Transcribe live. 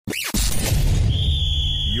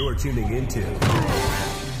You're tuning into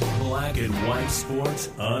Black and White Sports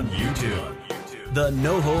on YouTube. The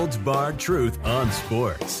no-holds-barred truth on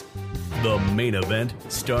sports. The main event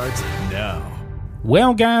starts now.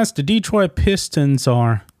 Well, guys, the Detroit Pistons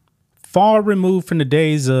are far removed from the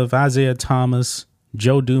days of Isaiah Thomas,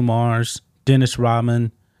 Joe Dumars, Dennis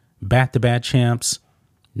Rodman, back-to-back champs,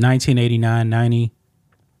 1989-90.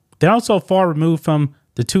 They're also far removed from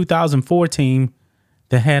the 2004 team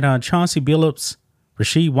that had Chauncey Billups,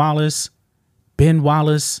 Rasheed Wallace, Ben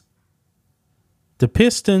Wallace. The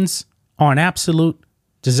Pistons are an absolute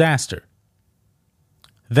disaster.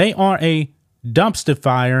 They are a dumpster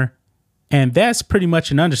fire, and that's pretty much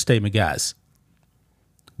an understatement, guys.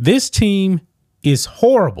 This team is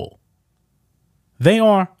horrible. They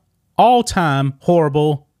are all-time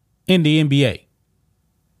horrible in the NBA.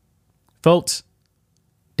 Folks,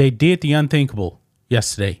 they did the unthinkable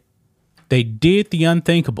yesterday. They did the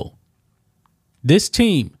unthinkable. This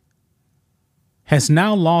team has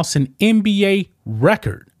now lost an NBA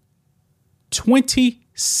record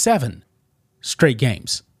 27 straight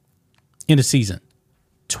games in the season.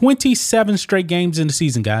 27 straight games in the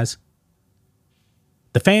season, guys.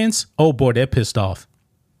 The fans, oh boy, they're pissed off.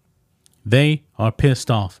 They are pissed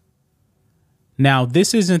off. Now,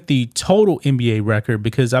 this isn't the total NBA record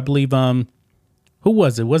because I believe, who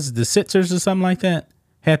was it? Was it the Sixers or something like that?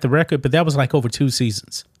 Had the record, but that was like over 2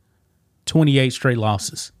 seasons. 28 straight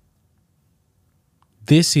losses.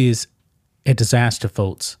 This is a disaster,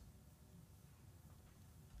 folks.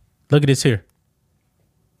 Look at this here.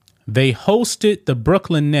 They hosted the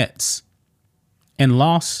Brooklyn Nets and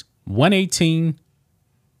lost 118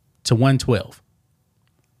 to 112.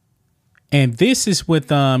 And this is with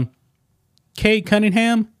Cade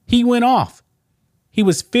Cunningham. He went off. He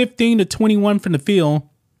was 15 to 21 from the field,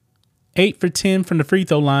 8 for 10 from the free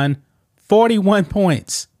throw line, 41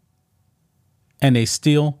 points. And they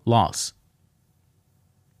still lost.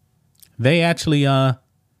 They actually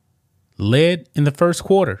led in the first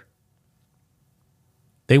quarter.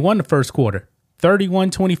 They won the first quarter,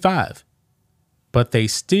 31-25. But they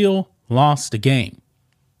still lost the game.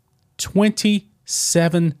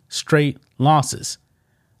 27 straight losses.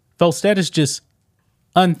 Folks, that is just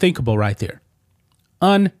unthinkable right there.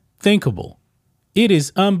 Unthinkable. It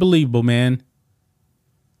is unbelievable, man.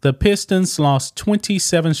 The Pistons lost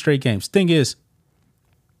 27 straight games. Thing is,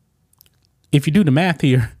 if you do the math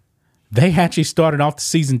here, they actually started off the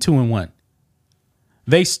season 2-1.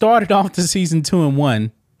 They started off the season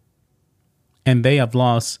 2-1, and they have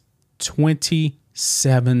lost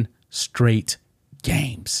 27 straight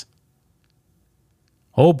games.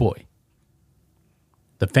 Oh boy.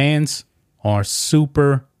 The fans are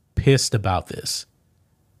super pissed about this.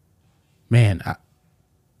 Man,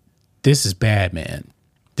 this is bad, man.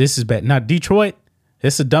 This is bad. Now, Detroit,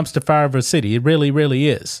 it's a dumpster fire of a city. It really, really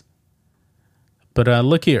is. But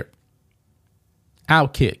look here.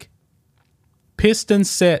 Outkick. Pistons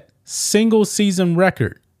set single season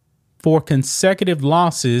record for consecutive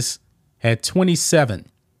losses at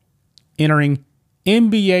 27, entering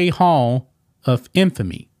NBA Hall of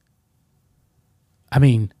Infamy. I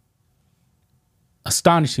mean,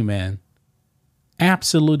 astonishing, man.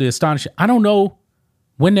 Absolutely astonishing. I don't know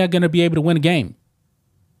when they're going to be able to win a game.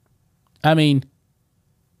 I mean,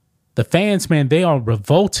 the fans, man, they are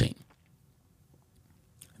revolting.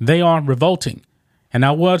 They are revolting. And I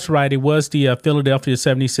was right. It was the Philadelphia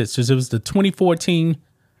 76ers. It was the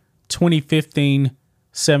 2014-2015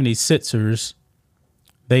 76ers.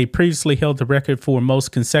 They previously held the record for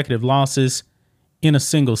most consecutive losses in a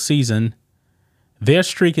single season. Their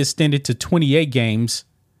streak extended to 28 games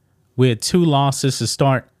with 2 losses to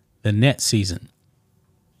start the next season.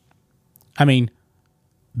 I mean,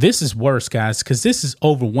 this is worse, guys, because this is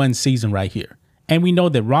over 1 season right here. And we know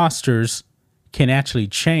that rosters can actually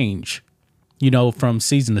change, from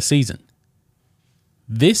season to season.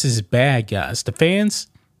 This is bad, guys. The fans,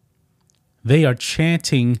 they are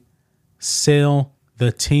chanting, sell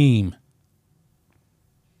the team.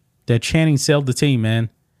 They're chanting, sell the team, man.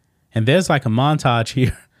 And there's like a montage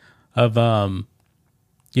here of,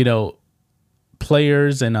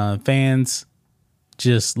 players and fans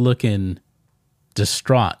just looking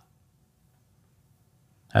distraught.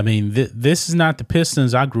 I mean, this is not the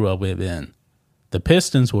Pistons I grew up with, man. The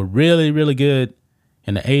Pistons were really, really good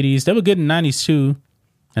in the 80s. They were good in the 90s, too.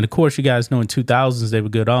 And, of course, you guys know in 2000s they were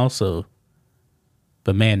good also.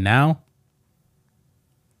 But, man, now,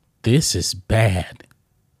 this is bad.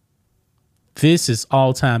 This is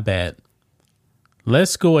all-time bad.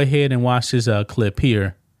 Let's go ahead and watch this clip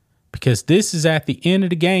here because this is at the end of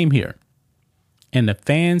the game here. And the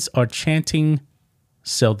fans are chanting,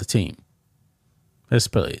 sell the team. Let's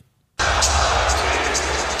play it.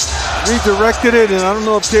 redirected it, and I don't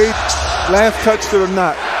know if Cade last touched it or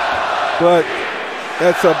not. But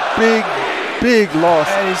that's a big, big loss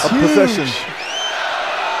of possession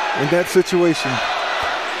in that situation.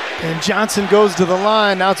 And Johnson goes to the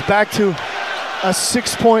line. Now it's back to a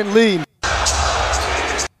 6-point lead.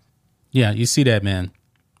 Yeah, you see that, man.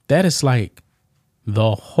 That is like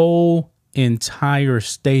the whole entire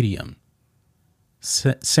stadium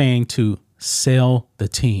saying to sell the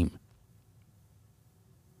team.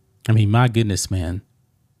 I mean, my goodness, man.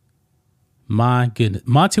 My goodness.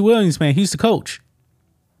 Monty Williams, man, he's the coach.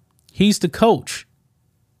 He's the coach.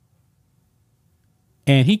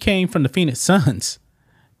 And he came from the Phoenix Suns.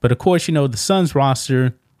 But of course, you know, the Suns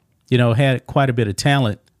roster, you know, had quite a bit of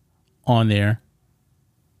talent on there.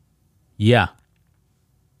 Yeah.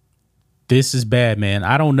 This is bad, man.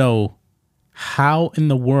 I don't know how in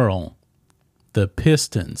the world the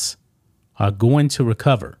Pistons are going to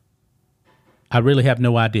recover. I really have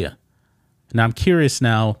no idea. And I'm curious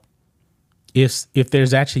now if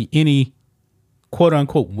there's actually any quote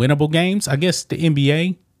unquote winnable games. I guess the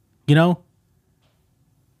NBA, you know,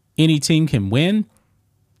 any team can win.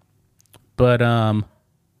 But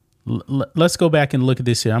let's go back and look at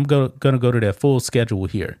this here. I'm going to go to that full schedule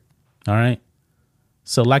here. All right.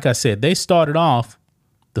 So like I said, they started off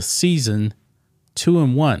the season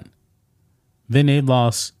 2-1. Then they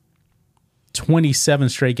lost 27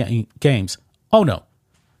 straight games. Oh, no.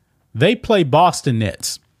 They play Boston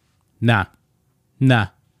Nets. Nah.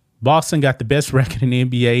 Boston got the best record in the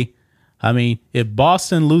NBA. I mean, if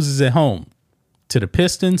Boston loses at home to the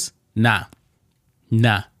Pistons, nah.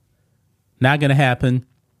 Not going to happen.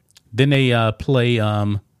 Then they play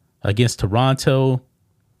against Toronto.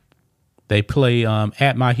 They play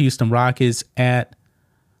at my Houston Rockets, at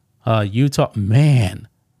Utah. Man,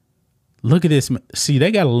 look at this. See,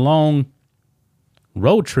 they got a long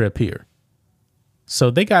road trip here. So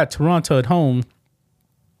they got Toronto at home.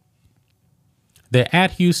 They're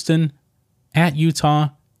at Houston, at Utah,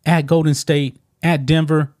 at Golden State, at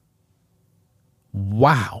Denver.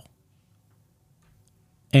 Wow.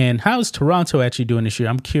 And how is Toronto actually doing this year?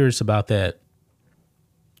 I'm curious about that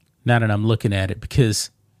now that I'm looking at it,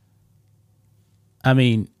 because, I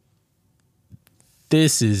mean,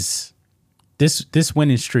 this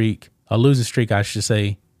winning streak, a losing streak, I should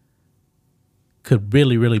say, could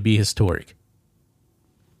really, really be historic.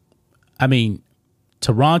 I mean,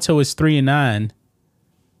 Toronto is 3-9,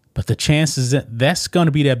 but the chances that's going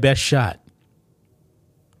to be their best shot.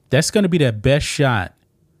 That's going to be their best shot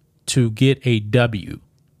to get a W,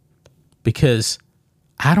 because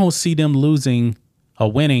I don't see them losing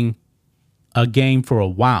or winning a game for a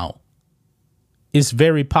while. It's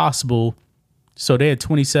very possible. So they're at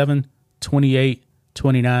 27, 28,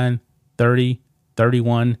 29, 30,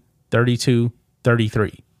 31, 32,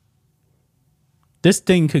 33. This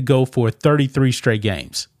thing could go for 33 straight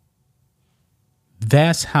games.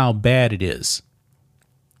 That's how bad it is.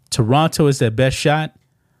 Toronto is their best shot.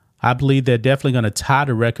 I believe they're definitely going to tie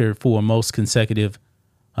the record for most consecutive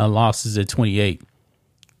losses at 28.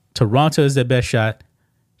 Toronto is their best shot.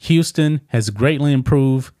 Houston has greatly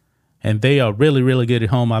improved, and they are really, really good at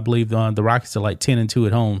home. I believe the Rockets are like 10-2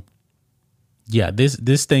 at home. Yeah,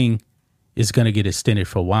 this thing is going to get extended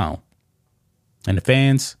for a while. And the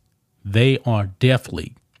fans, they are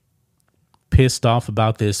definitely pissed off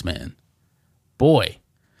about this, man. Boy,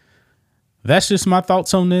 that's just my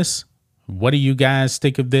thoughts on this. What do you guys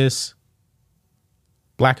think of this?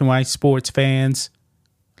 Black and white sports fans,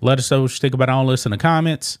 let us know what you think about all this in the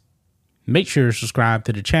comments. Make sure to subscribe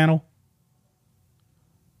to the channel,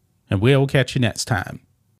 and we'll catch you next time.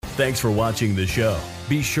 Thanks for watching the show.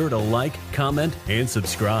 Be sure to like, comment, and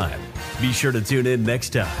subscribe. Be sure to tune in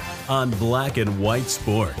next time on Black and White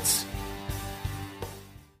Sports.